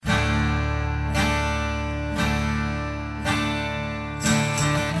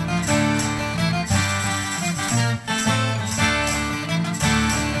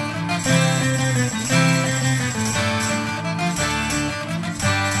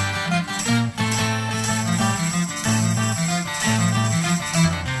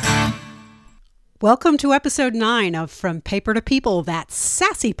Welcome to episode 9 of From Paper to People, that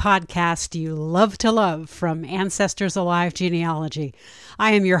sassy podcast you love to love from Ancestors Alive Genealogy.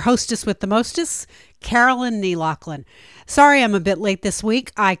 I am your hostess with the mostest, Carolyn Neelachlan. Sorry I'm a bit late this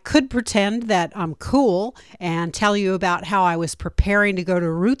week. I could pretend that I'm cool and tell you about how I was preparing to go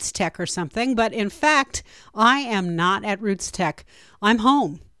to Roots Tech or something, but in fact, I am not at Roots Tech. I'm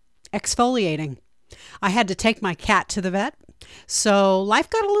home, exfoliating. I had to take my cat to the vet, so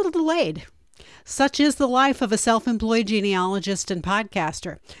life got a little delayed. Such is the life of a self-employed genealogist and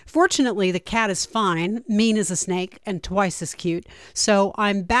podcaster. Fortunately, the cat is fine, mean as a snake, and twice as cute. So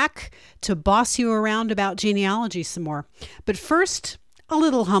I'm back to boss you around about genealogy some more. But first, a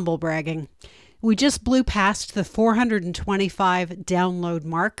little humble bragging. We just blew past the 425 download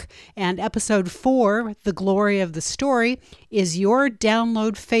mark, and episode 4, The Glory of the Story, is your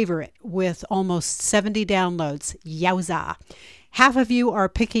download favorite with almost 70 downloads. Yowza! Half of you are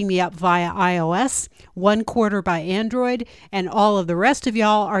picking me up via iOS, 1/4 by Android, and all of the rest of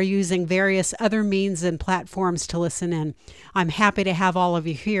y'all are using various other means and platforms to listen in. I'm happy to have all of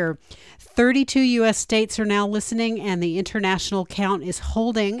you here. 32 U.S. states are now listening, and the international count is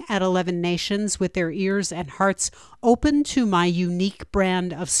holding at 11 nations with their ears and hearts open to my unique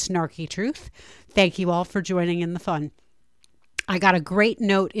brand of snarky truth. Thank you all for joining in the fun. I got a great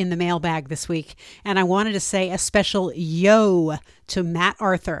note in the mailbag this week, and I wanted to say a special yo to Matt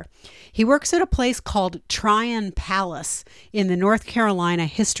Arthur. He works at a place called Tryon Palace in the North Carolina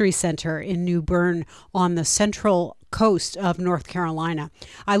History Center in New Bern on the central coast of North Carolina.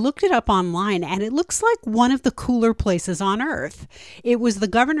 I looked it up online, and it looks like one of the cooler places on earth. It was the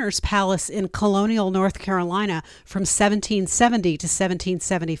governor's palace in colonial North Carolina from 1770 to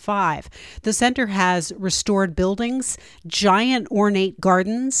 1775. The center has restored buildings, giant ornate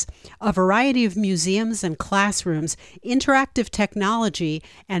gardens, a variety of museums and classrooms, interactive technology,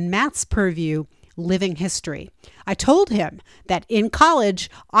 and Matt's purview, living history. I told him that in college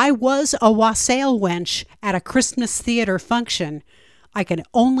I was a wassail wench at a Christmas theater function. I can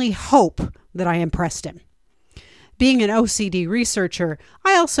only hope that I impressed him. Being an OCD researcher,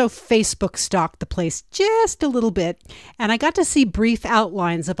 I also Facebook stalked the place just a little bit, and I got to see brief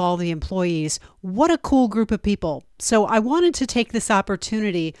outlines of all the employees. What a cool group of people. So I wanted to take this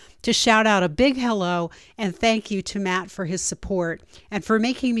opportunity to shout out a big hello and thank you to Matt for his support and for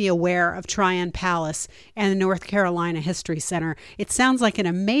making me aware of Tryon Palace and the North Carolina History Center. It sounds like an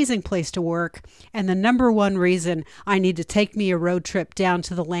amazing place to work, and the number one reason I need to take me a road trip down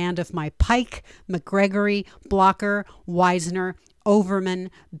to the land of my Pike, McGregory, Blocker, Wisner,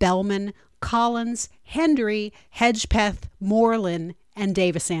 Overman, Bellman, Collins, Hendry, Hedgepeth, Moreland, and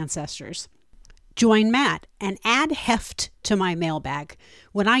Davis ancestors. Join Matt and add heft to my mailbag.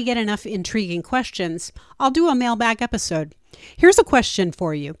 When I get enough intriguing questions, I'll do a mailbag episode. Here's a question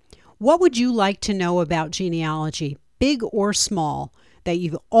for you. What would you like to know about genealogy, big or small, that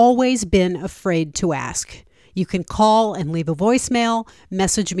you've always been afraid to ask? You can call and leave a voicemail,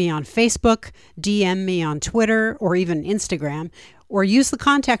 message me on Facebook, DM me on Twitter or even Instagram, or use the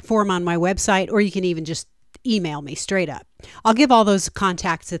contact form on my website, or you can even just email me straight up. I'll give all those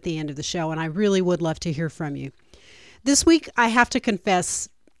contacts at the end of the show, and I really would love to hear from you. This week, I have to confess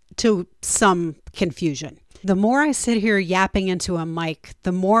to some confusion. The more I sit here yapping into a mic,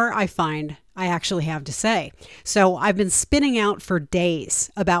 the more I find I actually have to say. So I've been spinning out for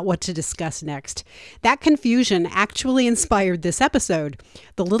days about what to discuss next. That confusion actually inspired this episode.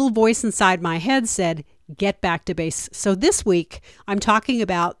 The little voice inside my head said, get back to base. So this week, I'm talking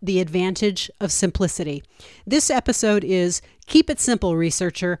about the advantage of simplicity. This episode is Keep It Simple,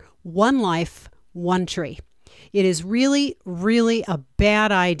 Researcher, One Life, One Tree. It is really, really a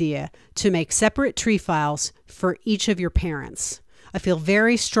bad idea to make separate tree files for each of your parents. I feel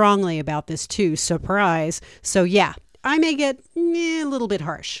very strongly about this too, surprise. So yeah, I may get a little bit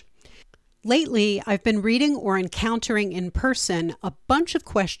harsh. Lately, I've been reading or encountering in person a bunch of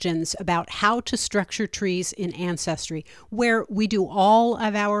questions about how to structure trees in Ancestry, where we do all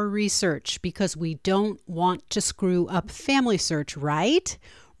of our research because we don't want to screw up family search, right?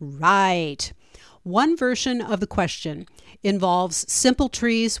 Right. One version of the question involves simple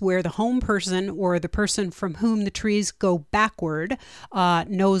trees where the home person or the person from whom the trees go backward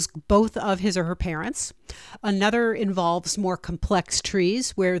knows both of his or her parents. Another involves more complex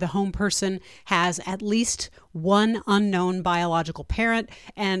trees where the home person has at least one unknown biological parent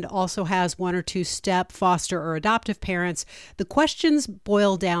and also has one or two step, foster, or adoptive parents. The questions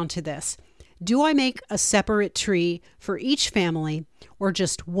boil down to this. Do I make a separate tree for each family or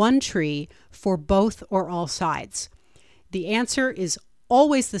just one tree for both or all sides? The answer is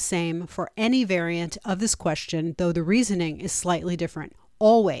always the same for any variant of this question, though the reasoning is slightly different.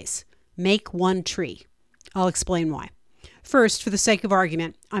 Always make one tree. I'll explain why. First, for the sake of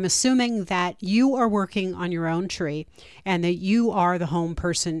argument, I'm assuming that you are working on your own tree and that you are the home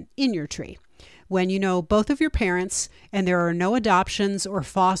person in your tree. When you know both of your parents and there are no adoptions or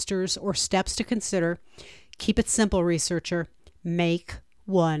fosters or steps to consider, keep it simple, researcher. Make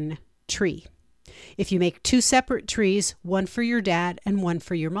one tree. If you make two separate trees, one for your dad and one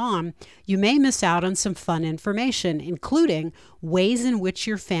for your mom, you may miss out on some fun information, including ways in which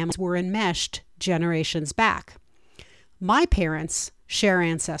your families were enmeshed generations back. My parents share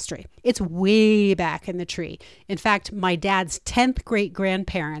ancestry. It's way back in the tree. In fact, my dad's 10th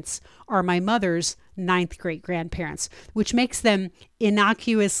great-grandparents are my mother's 9th great-grandparents, which makes them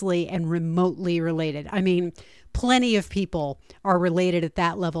innocuously and remotely related. I mean, plenty of people are related at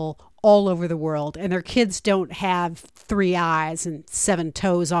that level all over the world, and their kids don't have 3 eyes and 7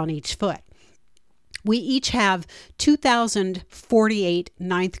 toes on each foot. We each have 2,048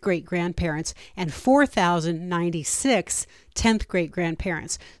 ninth great-grandparents and 4,096 10th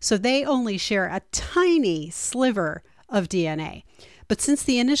great-grandparents. So they only share a tiny sliver of DNA. But since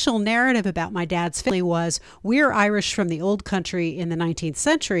the initial narrative about my dad's family was, we're Irish from the old country in the 19th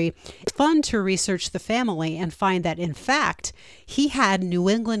century, it's fun to research the family and find that, in fact, he had New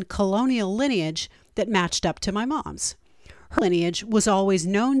England colonial lineage that matched up to my mom's. Her lineage was always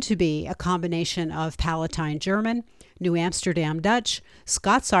known to be a combination of Palatine German, New Amsterdam Dutch,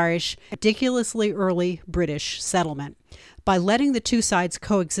 Scots-Irish, ridiculously early British settlement. By letting the two sides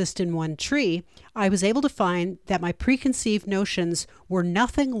coexist in one tree, I was able to find that my preconceived notions were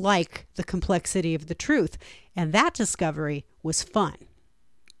nothing like the complexity of the truth, and that discovery was fun.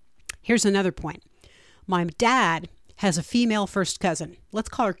 Here's another point. My dad has a female first cousin. Let's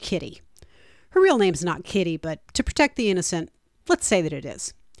call her Kitty. Her real name's not Kitty, but to protect the innocent, let's say that it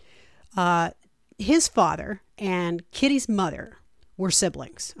is. His father and Kitty's mother were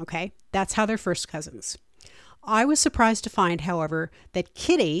siblings, okay? That's how they're first cousins. I was surprised to find, however, that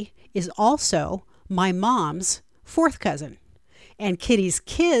Kitty is also my mom's fourth cousin. And Kitty's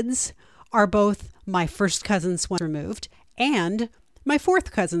kids are both my first cousins once removed and my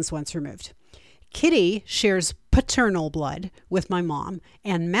fourth cousins once removed. Kitty shares paternal blood with my mom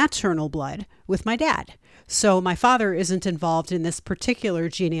and maternal blood with my dad. So my father isn't involved in this particular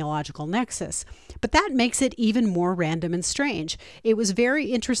genealogical nexus. But that makes it even more random and strange. It was very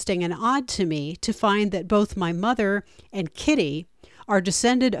interesting and odd to me to find that both my mother and Kitty are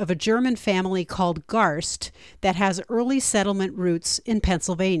descended of a German family called Garst that has early settlement roots in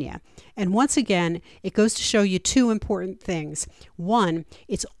Pennsylvania. And once again, it goes to show you two important things. One,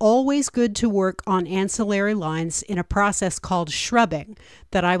 it's always good to work on ancillary lines in a process called shrubbing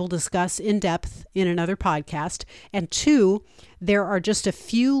that I will discuss in depth in another podcast. And two, there are just a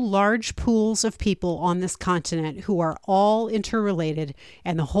few large pools of people on this continent who are all interrelated,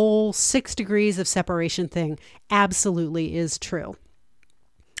 and the whole 6 degrees of separation thing absolutely is true.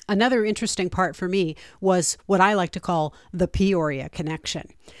 Another interesting part for me was what I like to call the Peoria connection.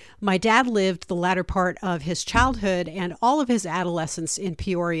 My dad lived the latter part of his childhood and all of his adolescence in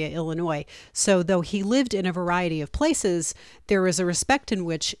Peoria, Illinois. So though he lived in a variety of places, there was a respect in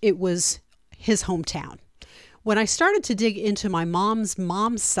which it was his hometown. When I started to dig into my mom's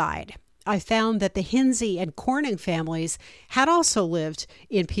side, I found that the Hinsey and Corning families had also lived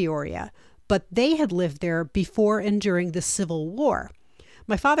in Peoria, but they had lived there before and during the Civil War.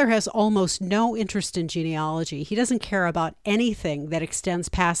 My father has almost no interest in genealogy. He doesn't care about anything that extends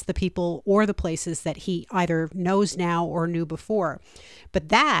past the people or the places that he either knows now or knew before. But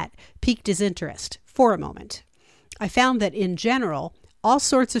that piqued his interest for a moment. I found that in general, all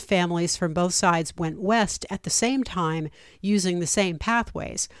sorts of families from both sides went west at the same time using the same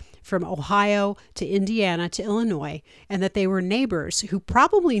pathways, from Ohio to Indiana to Illinois, and that they were neighbors who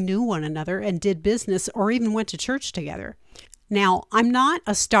probably knew one another and did business or even went to church together. Now, I'm not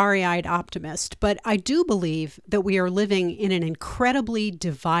a starry-eyed optimist, but I do believe that we are living in an incredibly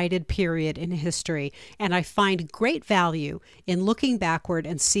divided period in history, and I find great value in looking backward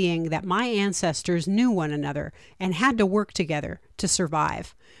and seeing that my ancestors knew one another and had to work together to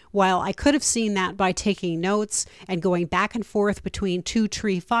survive. While I could have seen that by taking notes and going back and forth between two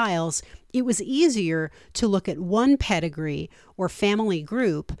tree files, it was easier to look at one pedigree or family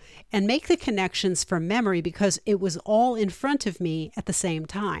group and make the connections from memory because it was all in front of me at the same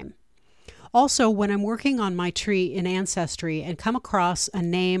time. Also, when I'm working on my tree in Ancestry and come across a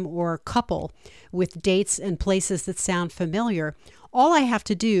name or couple with dates and places that sound familiar, all I have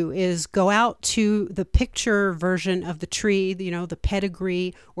to do is go out to the picture version of the tree, the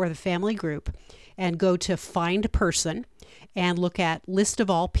pedigree or the family group, and go to Find Person and look at List of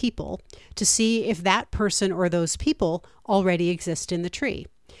All People to see if that person or those people already exist in the tree.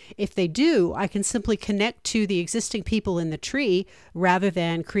 If they do, I can simply connect to the existing people in the tree rather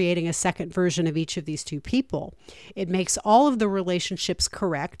than creating a second version of each of these two people. It makes all of the relationships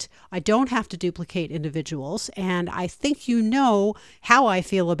correct. I don't have to duplicate individuals, and I think you know how I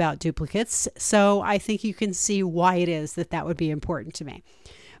feel about duplicates, so I think you can see why it is that that would be important to me.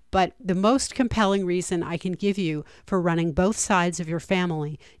 But the most compelling reason I can give you for running both sides of your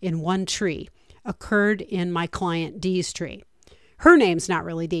family in one tree occurred in my client Dee's tree. Her name's not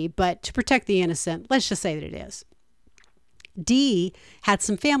really Dee, but to protect the innocent, let's just say that it is. Dee had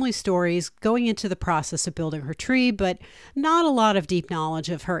some family stories going into the process of building her tree, but not a lot of deep knowledge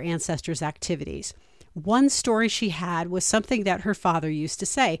of her ancestors' activities. One story she had was something that her father used to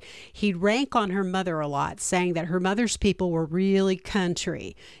say. He'd rank on her mother a lot, saying that her mother's people were really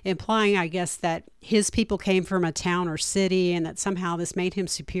country, implying, I guess, that his people came from a town or city and that somehow this made him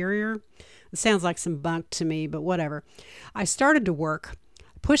superior. It sounds like some bunk to me, but whatever. I started to work,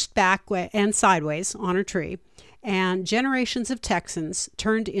 pushed back and sideways on her tree, and generations of Texans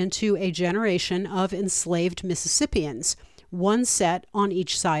turned into a generation of enslaved Mississippians, one set on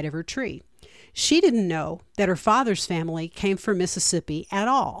each side of her tree. She didn't know that her father's family came from Mississippi at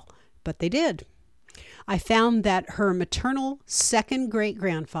all, but they did. I found that her maternal second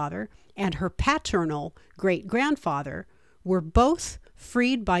great-grandfather and her paternal great-grandfather were both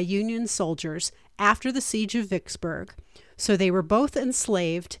freed by Union soldiers after the siege of Vicksburg, so they were both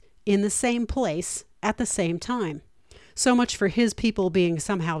enslaved in the same place at the same time. So much for his people being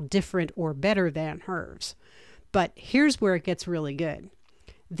somehow different or better than hers. But here's where it gets really good.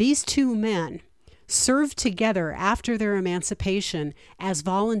 These two men served together after their emancipation as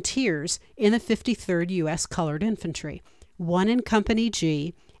volunteers in the 53rd U.S. Colored Infantry, one in Company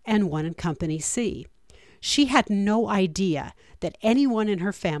G and one in Company C. She had no idea that anyone in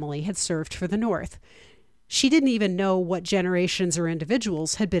her family had served for the North. She didn't even know what generations or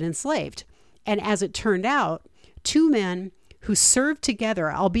individuals had been enslaved. And as it turned out, two men who served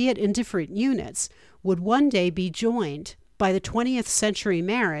together, albeit in different units, would one day be joined by the 20th century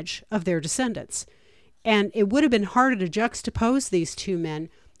marriage of their descendants. And it would have been harder to juxtapose these two men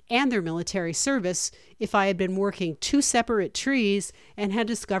and their military service if I had been working two separate trees and had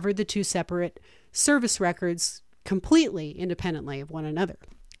discovered the two separate service records completely independently of one another.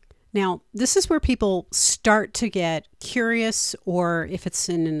 Now, this is where people start to get curious, or if it's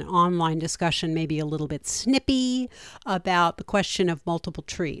in an online discussion, maybe a little bit snippy about the question of multiple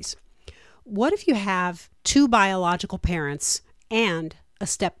trees. What if you have two biological parents and a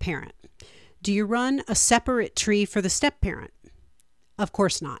step parent? Do you run a separate tree for the step parent? Of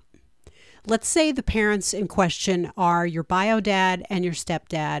course not. Let's say the parents in question are your bio dad and your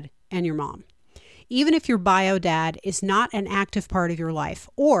stepdad and your mom. Even if your bio dad is not an active part of your life,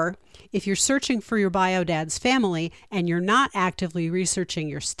 or if you're searching for your bio dad's family and you're not actively researching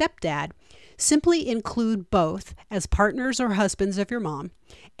your stepdad, simply include both as partners or husbands of your mom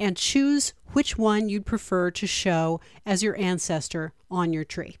and choose which one you'd prefer to show as your ancestor on your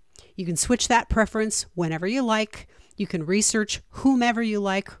tree. You can switch that preference whenever you like. You can research whomever you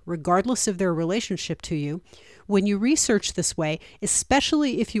like, regardless of their relationship to you. When you research this way,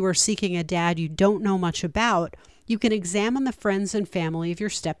 especially if you are seeking a dad you don't know much about, you can examine the friends and family of your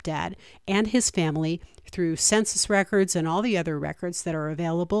stepdad and his family through census records and all the other records that are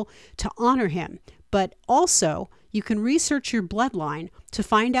available to honor him. But also, you can research your bloodline to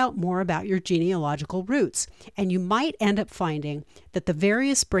find out more about your genealogical roots. And you might end up finding that the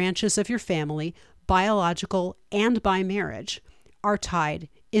various branches of your family, biological and by marriage, are tied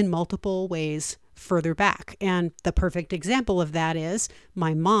in multiple ways further back. And the perfect example of that is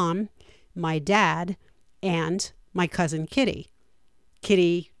my mom, my dad, and my cousin Kitty.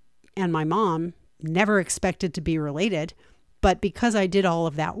 Kitty and my mom never expected to be related, but because I did all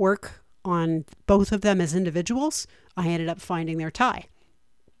of that work on both of them as individuals, I ended up finding their tie.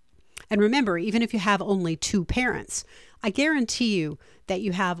 And remember, even if you have only two parents, I guarantee you that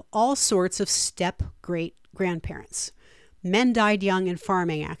you have all sorts of step great grandparents. Men died young in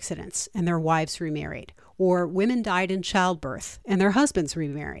farming accidents and their wives remarried, or women died in childbirth and their husbands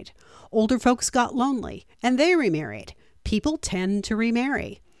remarried. Older folks got lonely and they remarried. People tend to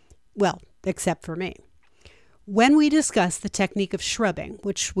remarry. Well, except for me. When we discuss the technique of shrubbing,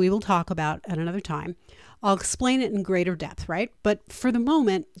 which we will talk about at another time, I'll explain it in greater depth, right? But for the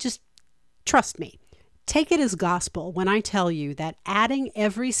moment, just trust me. Take it as gospel when I tell you that adding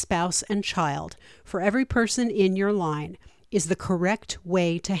every spouse and child for every person in your line is the correct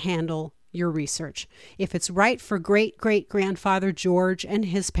way to handle your research. If it's right for great-great-grandfather George and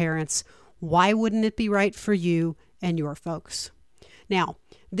his parents, why wouldn't it be right for you and your folks? Now,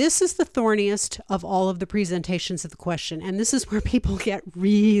 this is the thorniest of all of the presentations of the question, and this is where people get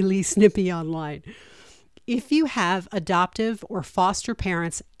really snippy online. If you have adoptive or foster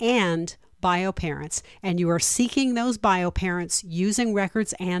parents and bio parents, and you are seeking those bio parents using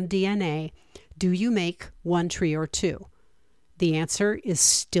records and DNA, do you make one tree or two? The answer is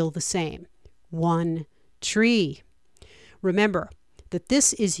still the same. One tree. Remember that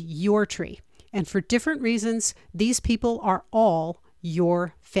this is your tree, and for different reasons, these people are all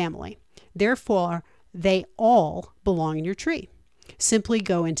your family. Therefore, they all belong in your tree. Simply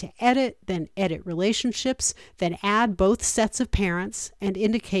go into Edit, then Edit Relationships, then add both sets of parents and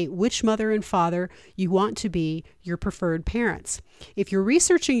indicate which mother and father you want to be your preferred parents. If you're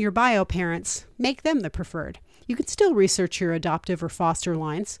researching your bio parents, make them the preferred. You can still research your adoptive or foster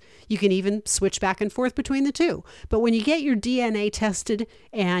lines. You can even switch back and forth between the two. But when you get your DNA tested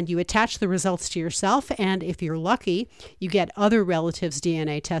and you attach the results to yourself, and if you're lucky, you get other relatives'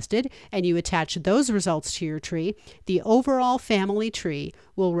 DNA tested and you attach those results to your tree, the overall family tree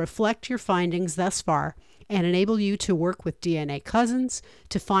will reflect your findings thus far and enable you to work with DNA cousins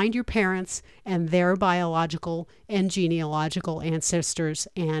to find your parents and their biological and genealogical ancestors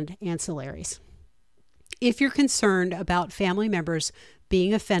and ancillaries. If you're concerned about family members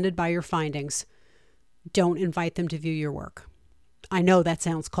being offended by your findings, don't invite them to view your work. I know that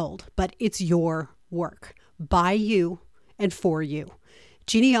sounds cold, but it's your work, by you and for you.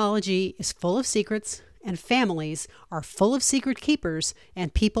 Genealogy is full of secrets, and families are full of secret keepers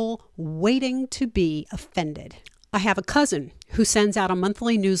and people waiting to be offended. I have a cousin who sends out a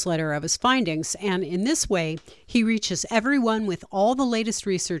monthly newsletter of his findings, and in this way, he reaches everyone with all the latest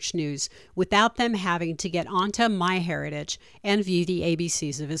research news without them having to get onto MyHeritage and view the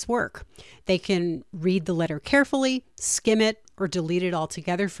ABCs of his work. They can read the letter carefully, skim it, or delete it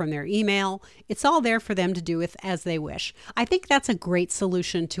altogether from their email. It's all there for them to do with as they wish. I think that's a great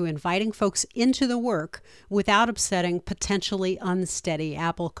solution to inviting folks into the work without upsetting potentially unsteady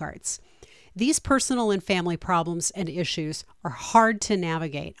apple carts. These personal and family problems and issues are hard to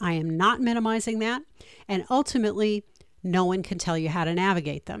navigate. I am not minimizing that, and ultimately, no one can tell you how to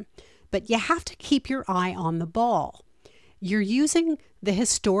navigate them. But you have to keep your eye on the ball. You're using the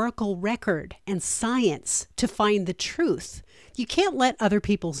historical record and science to find the truth. You can't let other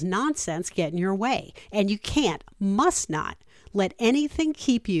people's nonsense get in your way, and you must not, let anything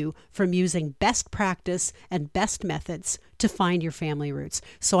keep you from using best practice and best methods to find your family roots.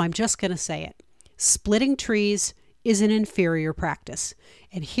 So I'm just going to say it. Splitting trees is an inferior practice.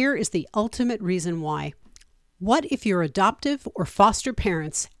 And here is the ultimate reason why. What if your adoptive or foster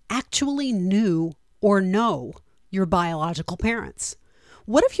parents actually knew or know your biological parents?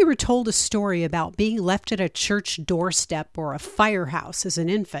 What if you were told a story about being left at a church doorstep or a firehouse as an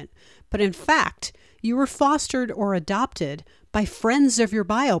infant, but in fact, you were fostered or adopted by friends of your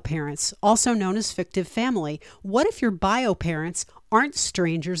bio parents, also known as fictive family? What if your bio parents aren't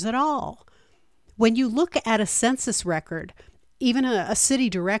strangers at all? When you look at a census record, even a city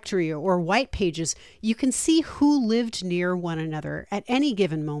directory or white pages, you can see who lived near one another at any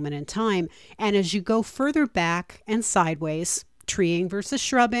given moment in time. And as you go further back and sideways, treeing versus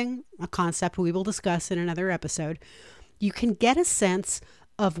shrubbing, a concept we will discuss in another episode, you can get a sense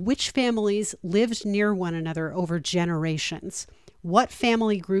of which families lived near one another over generations, what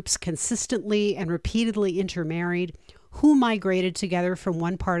family groups consistently and repeatedly intermarried, who migrated together from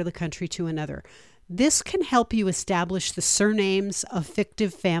one part of the country to another. This can help you establish the surnames of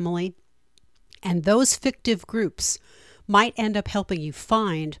fictive family, and those fictive groups might end up helping you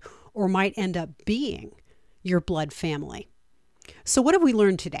find or might end up being your blood family. So what have we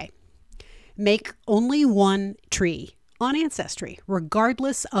learned today? Make only one tree on Ancestry,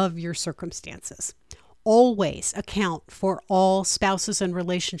 regardless of your circumstances. Always account for all spouses and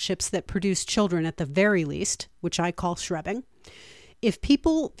relationships that produce children at the very least, which I call shrubbing. If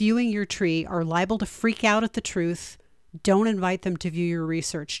people viewing your tree are liable to freak out at the truth, don't invite them to view your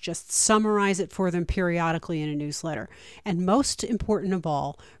research. Just summarize it for them periodically in a newsletter. And most important of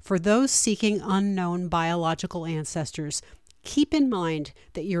all, for those seeking unknown biological ancestors, keep in mind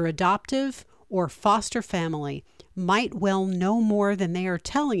that your adoptive or foster family might well know more than they are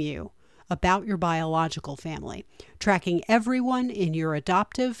telling you about your biological family. Tracking everyone in your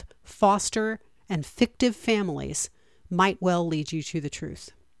adoptive, foster, and fictive families might well lead you to the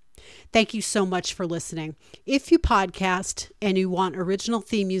truth. Thank you so much for listening. If you podcast and you want original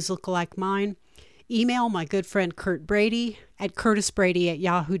theme music like mine, email my good friend Kurt Brady at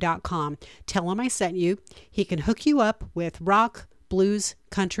curtisbrady@yahoo.com. Tell him I sent you. He can hook you up with rock, blues,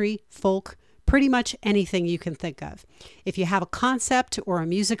 country, folk, Pretty much anything you can think of. If you have a concept or a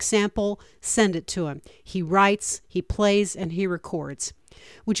music sample, send it to him. He writes, he plays, and he records.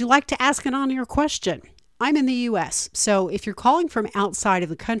 Would you like to ask an on-air question? I'm in the U.S., so if you're calling from outside of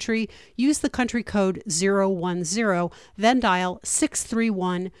the country, use the country code 010, then dial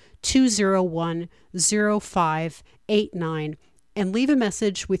 631-201-0589 and leave a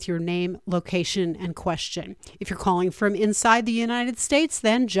message with your name, location, and question. If you're calling from inside the United States,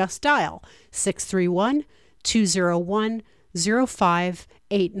 then just dial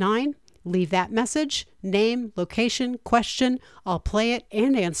 631-201-0589. Leave that message, name, location, question. I'll play it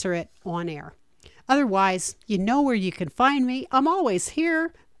and answer it on air. Otherwise, you know where you can find me. I'm always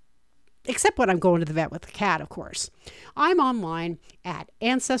here, except when I'm going to the vet with the cat, of course. I'm online at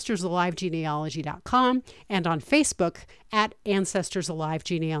AncestorsAliveGenealogy.com and on Facebook at Ancestors Alive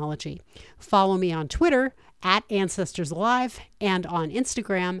Genealogy. Follow me on Twitter at Ancestors Alive and on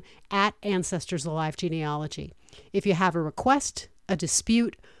Instagram at Ancestors Alive Genealogy. If you have a request, a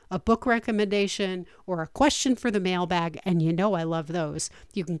dispute, a book recommendation, or a question for the mailbag, and you know I love those,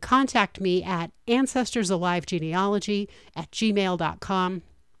 you can contact me at AncestorsAliveGenealogy@gmail.com.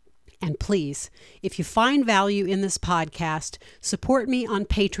 And please, if you find value in this podcast, support me on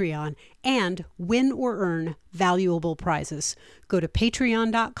Patreon and win or earn valuable prizes. Go to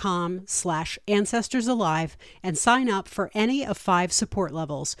patreon.com/ancestorsalive and sign up for any of 5 support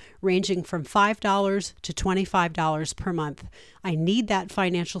levels, ranging from $5 to $25 per month. I need that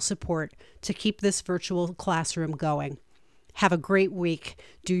financial support to keep this virtual classroom going. Have a great week.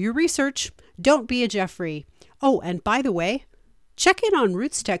 Do your research. Don't be a Jeffrey. Oh, and by the way, check in on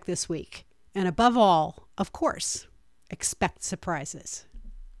Roots Tech this week. And above all, of course, expect surprises.